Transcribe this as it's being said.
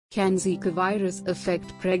Can Zika virus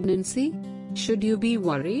affect pregnancy? Should you be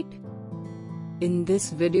worried? In this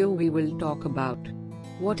video we will talk about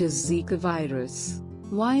what is Zika virus,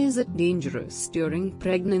 why is it dangerous during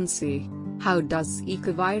pregnancy, how does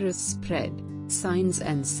Zika virus spread, signs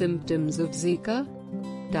and symptoms of Zika,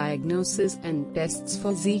 diagnosis and tests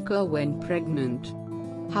for Zika when pregnant,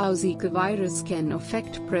 how Zika virus can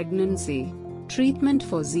affect pregnancy, treatment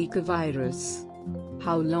for Zika virus.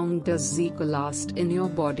 How long does Zika last in your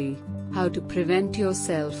body? How to prevent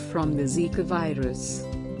yourself from the Zika virus?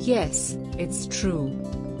 Yes, it's true.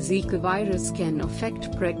 Zika virus can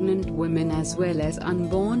affect pregnant women as well as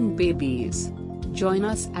unborn babies. Join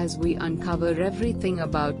us as we uncover everything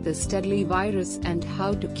about this deadly virus and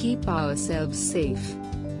how to keep ourselves safe.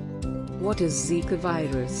 What is Zika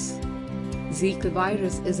virus? Zika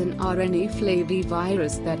virus is an RNA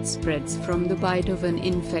flavivirus that spreads from the bite of an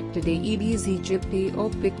infected Aedes aegypti or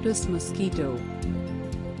Pictus mosquito.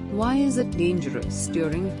 Why is it dangerous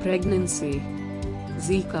during pregnancy?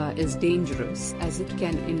 Zika is dangerous as it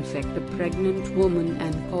can infect a pregnant woman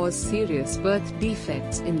and cause serious birth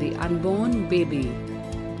defects in the unborn baby.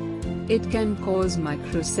 It can cause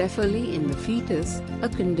microcephaly in the fetus, a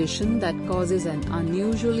condition that causes an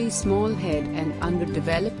unusually small head and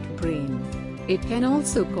underdeveloped brain. It can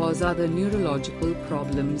also cause other neurological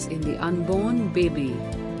problems in the unborn baby.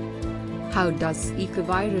 How does Zika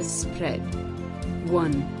virus spread?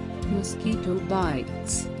 1. Mosquito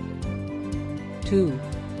bites. 2.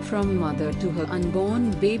 From mother to her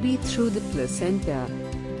unborn baby through the placenta.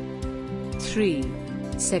 3.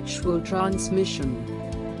 Sexual transmission.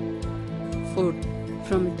 4.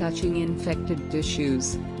 From touching infected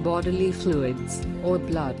tissues, bodily fluids, or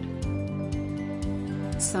blood.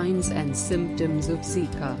 Signs and symptoms of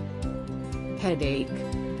Zika: headache,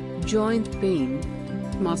 joint pain,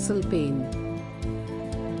 muscle pain,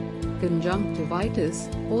 conjunctivitis,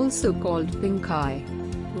 also called pink eye,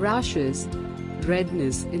 rashes,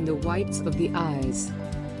 redness in the whites of the eyes.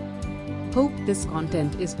 Hope this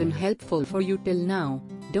content has been helpful for you till now.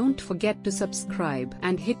 Don't forget to subscribe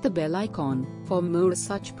and hit the bell icon for more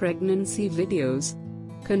such pregnancy videos.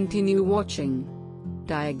 Continue watching.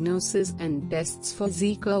 Diagnosis and tests for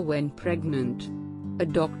Zika when pregnant. A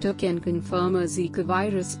doctor can confirm a Zika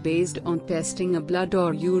virus based on testing a blood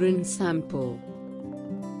or urine sample.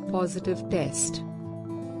 Positive test.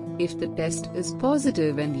 If the test is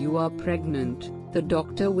positive and you are pregnant, the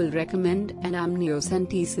doctor will recommend an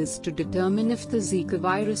amniocentesis to determine if the Zika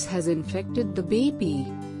virus has infected the baby.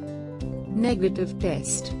 Negative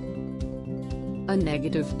test. A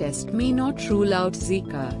negative test may not rule out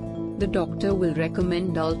Zika. The doctor will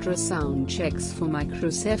recommend ultrasound checks for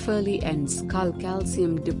microcephaly and skull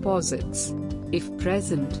calcium deposits. If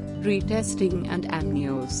present, retesting and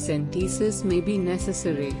amniocentesis may be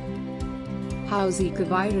necessary. How Zika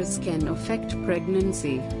virus can affect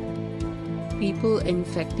pregnancy. People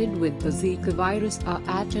infected with the Zika virus are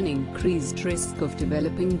at an increased risk of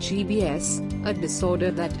developing GBS, a disorder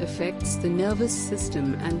that affects the nervous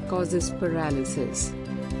system and causes paralysis.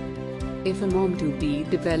 If a mom-to-be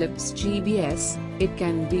develops GBS, it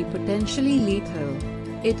can be potentially lethal.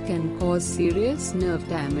 It can cause serious nerve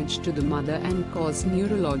damage to the mother and cause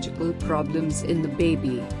neurological problems in the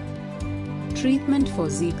baby. Treatment for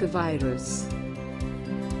Zika virus.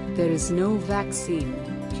 There is no vaccine,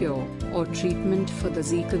 cure, or treatment for the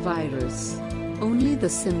Zika virus. Only the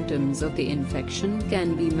symptoms of the infection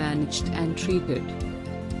can be managed and treated.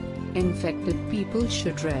 Infected people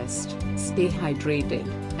should rest, stay hydrated,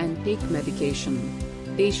 and take medication.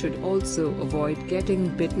 They should also avoid getting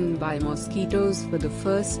bitten by mosquitoes for the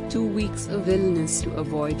first 2 weeks of illness to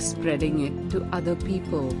avoid spreading it to other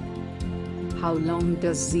people. How long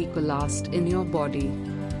does Zika last in your body?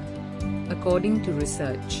 According to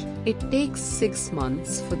research, it takes 6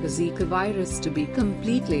 months for the Zika virus to be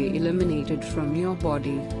completely eliminated from your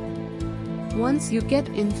body. Once you get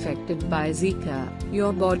infected by Zika,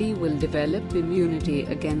 your body will develop immunity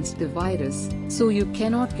against the virus, so you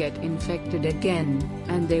cannot get infected again,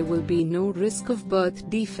 and there will be no risk of birth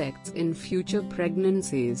defects in future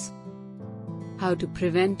pregnancies. How to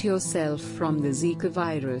prevent yourself from the Zika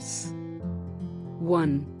virus.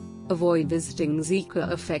 1. Avoid visiting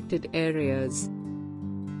Zika-affected areas.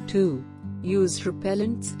 2. Use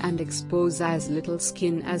repellents and expose as little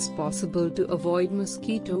skin as possible to avoid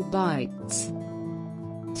mosquito bites.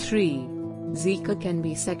 3. Zika can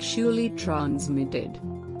be sexually transmitted.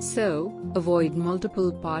 So, avoid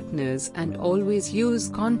multiple partners and always use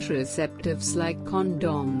contraceptives like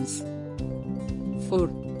condoms. 4.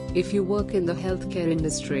 If you work in the healthcare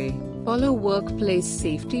industry, follow workplace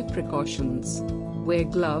safety precautions. Wear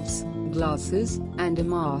gloves, glasses, and a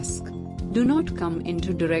mask. Do not come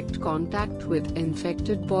into direct contact with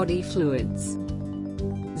infected body fluids.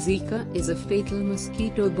 Zika is a fatal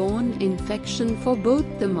mosquito-borne infection for both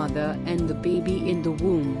the mother and the baby in the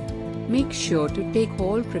womb. Make sure to take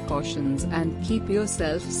all precautions and keep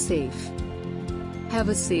yourself safe. Have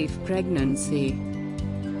a safe pregnancy.